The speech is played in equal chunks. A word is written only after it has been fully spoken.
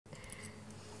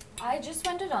I just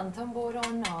went to Ranthambore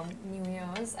on New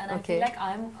Year's, and I feel like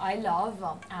I love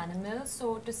animals.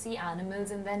 So to see animals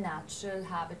in their natural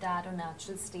habitat or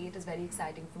natural state is very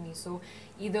exciting for me. So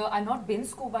either I've not been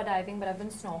scuba diving, but I've been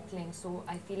snorkeling. So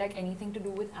I feel like anything to do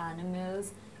with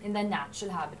animals in their natural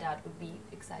habitat would be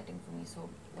exciting for me. So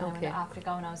when I went to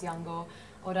Africa when I was younger,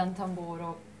 or Ranthambore,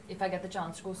 or if I get the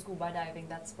chance to go scuba diving,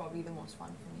 that's probably the most fun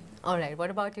for me. All right.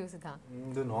 What about you, Siddharth?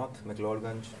 The north,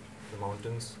 McLeodganj, the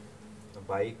mountains, a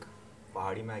bike,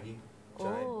 Pahadi Maggie,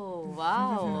 chai. Oh,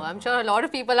 wow. I'm sure a lot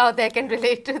of people out there can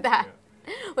relate to that.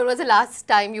 Yeah. When was the last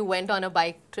time you went on a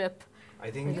bike trip? I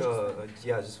think,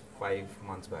 yeah, just 5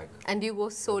 months back. And do you go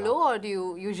solo or do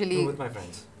you usually... No, with my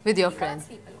friends. With your friends?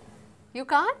 You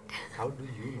can't? How do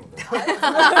you know that?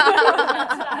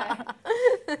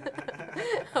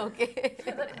 Okay.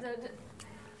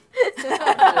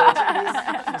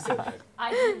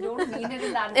 I don't mean it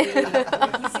in that way.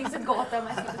 He sleeps with Gautam,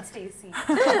 I sleep with Stacey.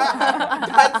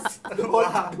 That's what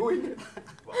I'm doing.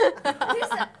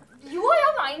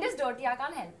 Your mind is dirty, I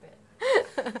can't help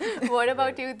it. What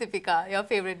about you, Deepika? Your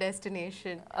favorite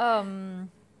destination? Home.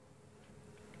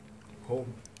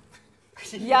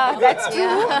 Yeah, that's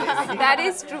true. That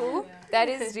is true. That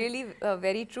is really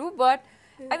very true. But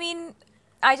I mean,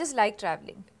 I just like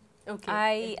traveling.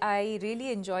 Okay. I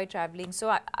really enjoy traveling.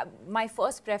 So my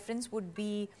first preference would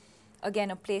be,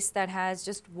 again, a place that has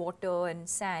just water and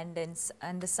sand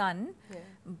and the sun. Yeah.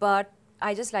 But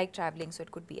I just like traveling, so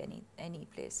it could be any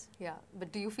place. Yeah.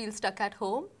 But do you feel stuck at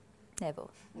home? Never.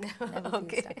 Never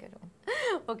feel stuck at home.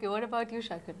 Okay. What about you,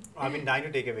 Shakun? I've been dying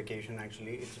to take a vacation.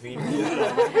 Actually, it's been.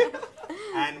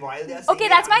 And while they are okay,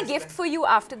 that's my gift for you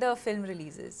after the film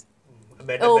releases.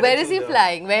 Where is he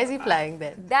flying? Where is he flying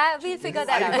then? We'll figure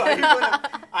that out.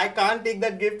 I can't take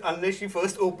that gift unless she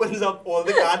first opens up all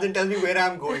the cards and tells me where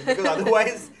I'm going, because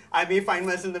otherwise I may find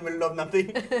myself in the middle of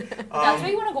nothing. That's where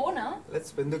you want to go now. Let's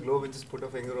spin the globe and just put a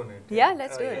finger on it. Yeah,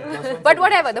 let's do it. But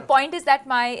whatever, the point is that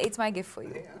it's my gift for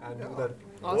you. I knew that.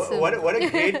 Awesome. What a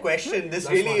great question. This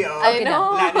really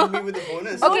landed me with a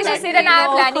bonus. Okay, so Sid and I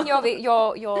are planning your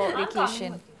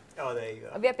vacation. Oh, there you go.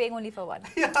 We are paying only for one.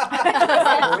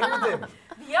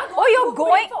 Oh, you're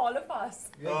going for all of us.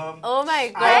 Oh my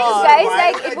God. Guys,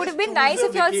 like, it would have been nice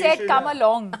if you all said, come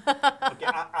along. Okay,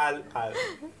 I'll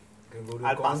Go to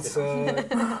a concert.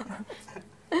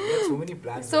 We have so many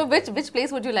plans. So which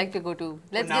place would you like to go to?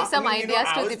 Let's give some ideas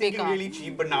to I was thinking Deepika. really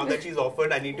cheap, but now that she's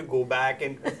offered, I need to go back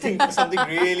and think of something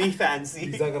really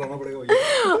fancy.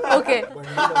 Okay.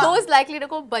 Who's likely to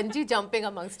go bungee jumping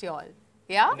amongst you all?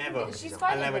 Yeah? Never. She's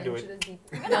quite I'll never do it.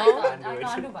 No? I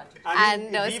can't do bungee. And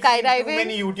we've seen skydiving? Too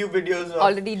many YouTube videos.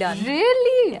 Already done.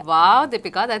 Really? Yeah. Wow,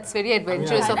 Deepika, that's very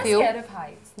adventurous I'm of you. scared of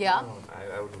heights. Yeah? No,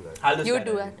 I would do that. I'll do You do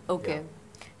skydiving. that? Okay.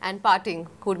 Yeah. And partying,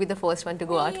 who would be the first one to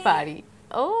go out party?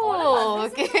 Oh,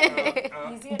 okay.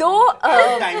 Though,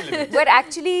 Time limit. but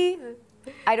actually,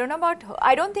 I don't know about her.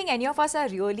 I don't think any of us are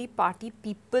really party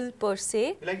people per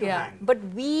se. We like to hang. But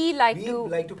we like We to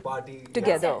like to party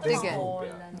together. Yeah.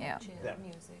 Yeah.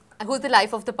 Music. And who's the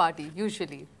life of the party,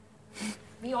 usually?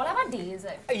 We all have our days.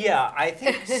 Yeah, I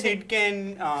think Sid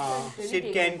can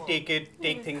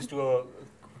take things to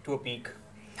a peak.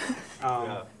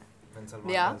 When Salman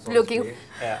Yeah, Khan's on looking stage.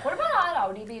 What about our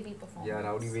Rowdy Baby performance? Yeah,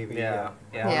 Rowdy Baby. Yeah.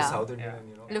 Yeah. Yeah. South Indian,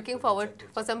 Looking forward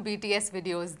for some BTS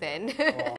videos then.